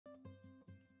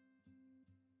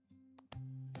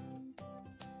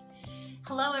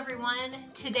Hello everyone.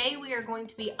 Today we are going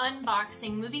to be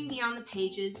unboxing Moving Beyond the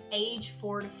Pages age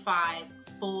 4 to 5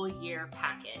 full year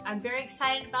packet. I'm very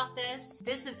excited about this.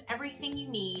 This is everything you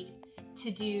need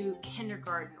to do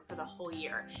kindergarten for the whole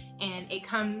year. And it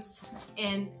comes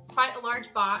in quite a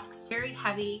large box, very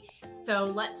heavy. So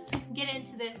let's get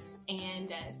into this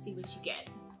and see what you get.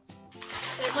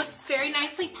 It looks very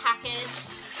nicely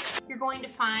packaged. You're going to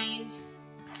find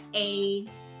a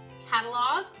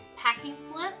catalog, packing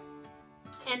slip,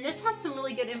 and this has some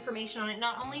really good information on it.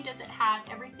 Not only does it have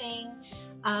everything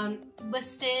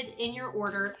listed in your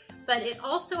order, but it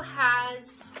also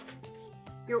has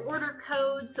your order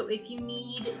code. So if you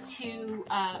need to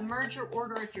merge your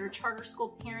order, if you're a charter school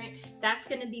parent, that's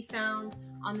going to be found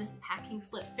on this packing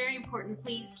slip. Very important.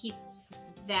 Please keep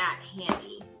that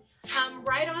handy.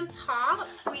 Right on top,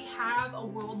 we have a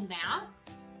world map.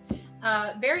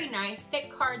 Very nice,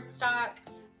 thick cardstock,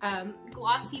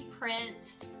 glossy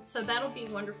print. So that'll be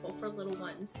wonderful for little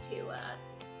ones to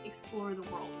explore the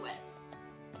world with.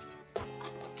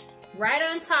 Right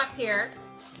on top here,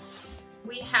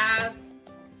 we have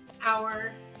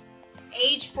our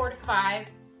age 4 to 5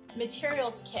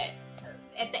 materials kit.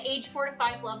 At the age 4 to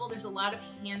 5 level, there's a lot of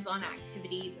hands-on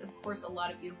activities, of course, a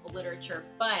lot of beautiful literature,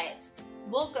 but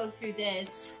we'll go through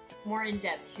this more in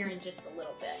depth here in just a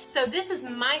little bit. So this is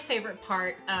my favorite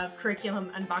part of Curriculum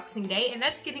Unboxing Day, and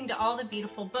that's getting to all the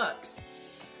beautiful books.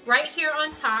 Right here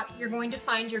on top, you're going to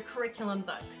find your curriculum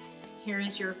books. Here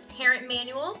is your parent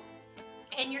manual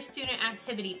and your student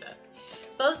activity book.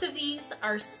 Both of these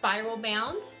are spiral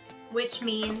bound, which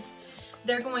means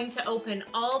they're going to open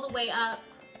all the way up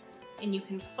and you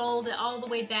can fold it all the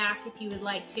way back if you would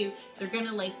like to. They're going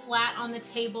to lay flat on the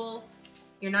table.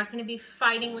 You're not going to be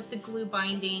fighting with the glue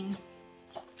binding.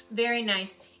 Very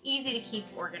nice, easy to keep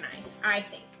organized, I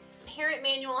think. Parent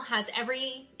manual has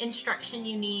every instruction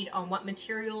you need on what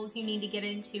materials you need to get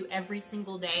into every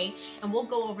single day, and we'll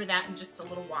go over that in just a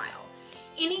little while.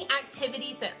 Any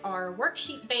activities that are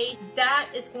worksheet based, that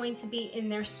is going to be in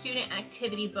their student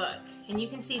activity book, and you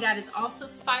can see that is also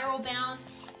spiral bound,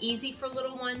 easy for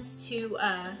little ones to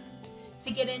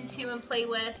get into and play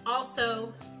with.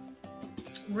 Also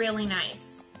really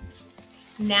nice.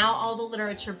 Now all the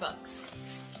literature books.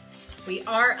 We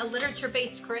are a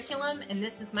literature-based curriculum, and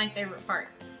this is my favorite part.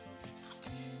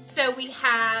 So we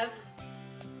have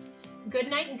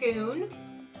Goodnight Goon,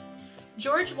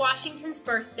 George Washington's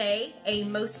Birthday, a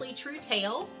mostly true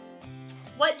tale.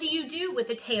 What do you do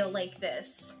with a tale like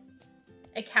this?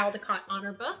 A Caldecott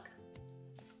honor book.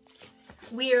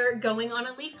 We're going on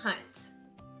a leaf hunt.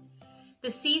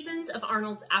 The Seasons of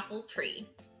Arnold's Apple Tree.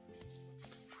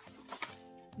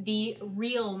 The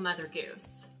Real Mother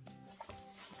Goose.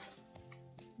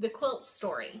 The Quilt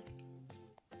Story.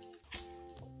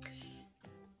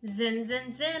 Zen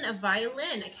Zen Zen, a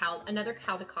violin, another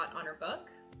Caldecott honor book.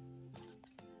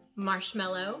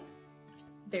 Marshmallow,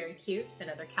 very cute,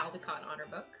 another Caldecott honor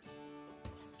book.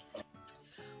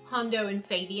 Hondo and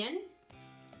Fabian,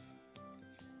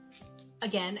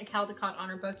 again a Caldecott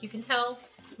honor book. You can tell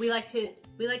we like to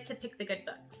pick the good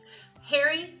books.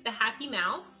 Harry the Happy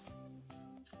Mouse.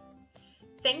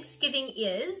 Thanksgiving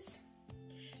Is.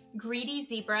 Greedy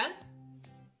Zebra,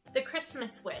 The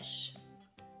Christmas Wish,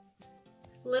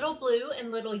 Little Blue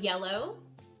and Little Yellow,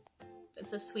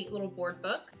 it's a sweet little board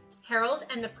book, Harold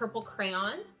and the Purple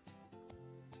Crayon,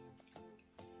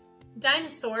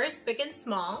 Dinosaurs, Big and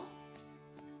Small,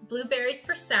 Blueberries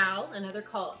for Sal, another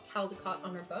Caldecott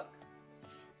honor book,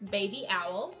 Baby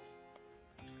Owl,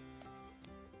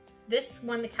 this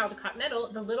won the Caldecott medal,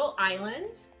 The Little Island,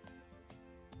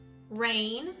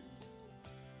 Rain,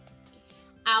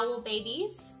 Owl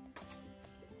Babies,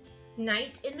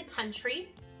 Night in the Country,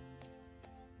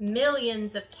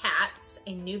 Millions of Cats,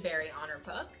 a Newbery honor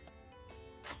book,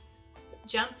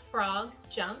 Jump Frog,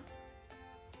 Jump,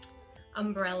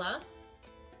 Umbrella,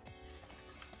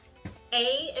 A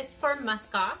is for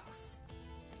Muskox,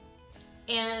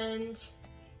 and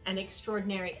An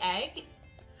Extraordinary Egg,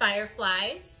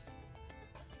 Fireflies,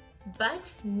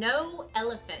 But No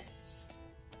Elephants.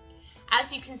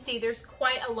 As you can see, there's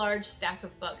quite a large stack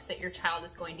of books that your child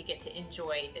is going to get to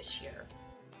enjoy this year.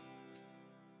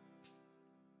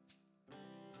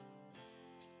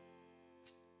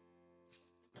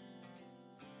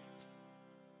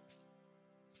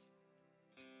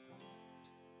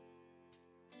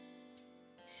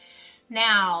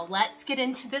 Now, let's get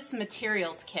into this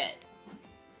materials kit.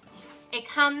 It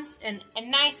comes in a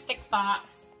nice thick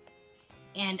box,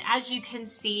 and as you can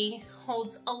see,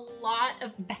 holds a lot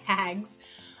of bags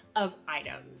of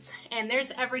items. And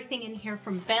there's everything in here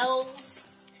from bells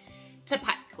to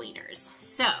pipe cleaners.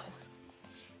 So,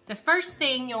 the first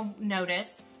thing you'll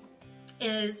notice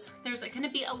is there's going to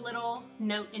be a little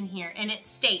note in here, and it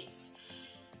states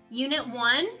Unit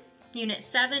 1, Unit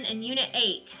 7, and Unit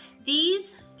 8.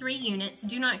 These 3 units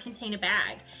do not contain a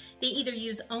bag. They either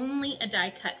use only a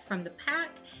die cut from the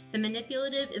pack, the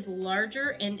manipulative is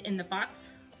larger and in the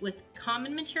box with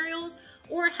common materials,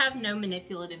 or have no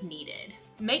manipulative needed.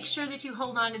 Make sure that you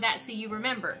hold on to that so you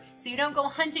remember, so you don't go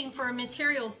hunting for a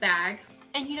materials bag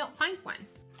and you don't find one.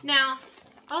 Now,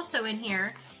 also in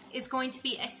here is going to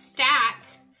be a stack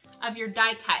of your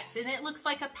die cuts, and it looks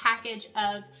like a package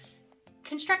of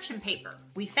construction paper.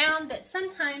 We found that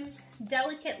sometimes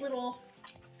delicate little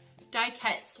die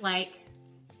cuts like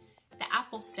the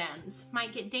apple stems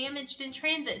might get damaged in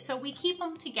transit, so we keep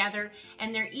them together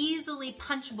and they're easily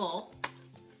punchable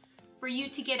for you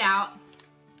to get out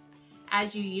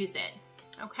as you use it,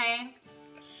 okay?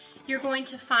 You're going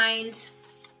to find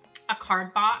a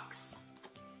card box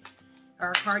or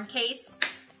a card case,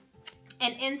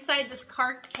 and inside this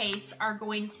card case are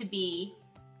going to be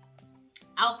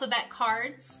alphabet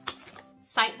cards,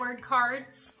 sight word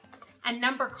cards, and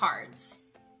number cards.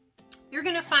 You're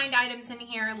gonna find items in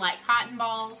here like cotton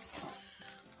balls.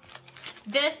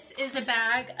 This is a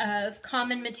bag of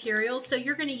common materials, so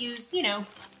you're gonna use, you know,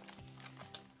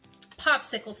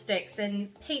 popsicle sticks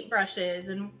and paintbrushes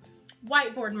and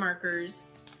whiteboard markers,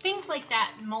 things like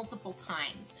that multiple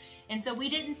times. And so we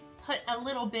didn't put a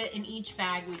little bit in each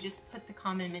bag, we just put the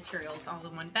common materials all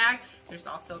in one bag. There's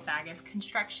also a bag of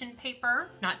construction paper,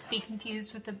 not to be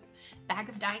confused with the bag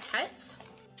of die cuts.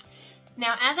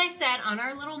 Now, as I said on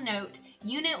our little note,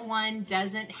 Unit 1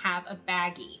 doesn't have a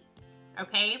baggie,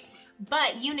 okay?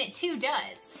 But Unit 2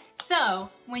 does. So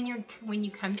when you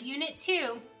come to Unit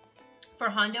 2 for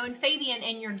Hondo and Fabian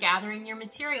and you're gathering your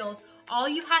materials, all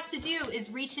you have to do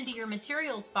is reach into your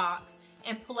materials box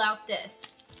and pull out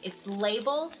this. It's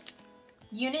labeled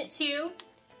Unit 2,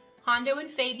 Hondo and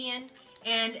Fabian,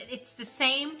 and it's the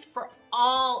same for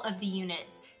all of the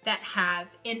units that have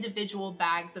individual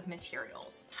bags of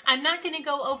materials. I'm not gonna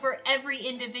go over every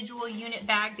individual unit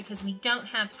bag because we don't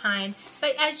have time,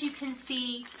 but as you can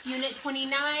see, Unit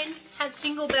 29 has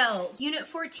jingle bells. Unit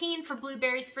 14 for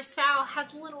Blueberries for Sal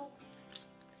has little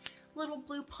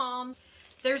blue palms.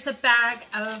 There's a bag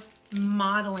of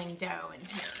modeling dough in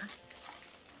here.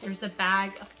 There's a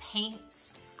bag of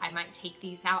paints. I might take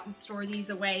these out and store these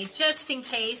away just in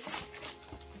case.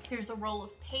 Here's a roll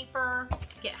of paper.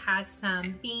 It has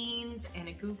some beans and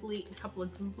a couple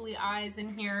of googly eyes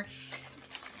in here.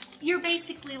 You're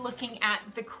basically looking at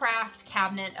the craft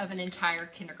cabinet of an entire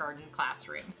kindergarten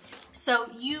classroom. So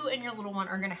you and your little one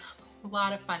are gonna have a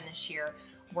lot of fun this year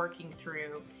working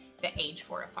through the age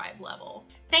 4 to 5 level.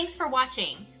 Thanks for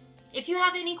watching. If you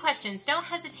have any questions, don't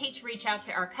hesitate to reach out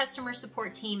to our customer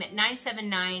support team at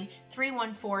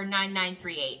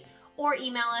 979-314-9938 or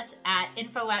email us at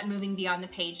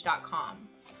info@movingbeyondthepage.com.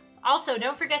 Also,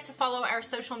 don't forget to follow our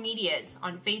social medias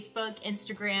on Facebook,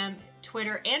 Instagram,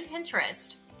 Twitter, and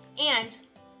Pinterest. And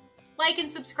like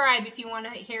and subscribe if you want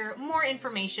to hear more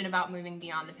information about Moving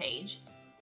Beyond the Page.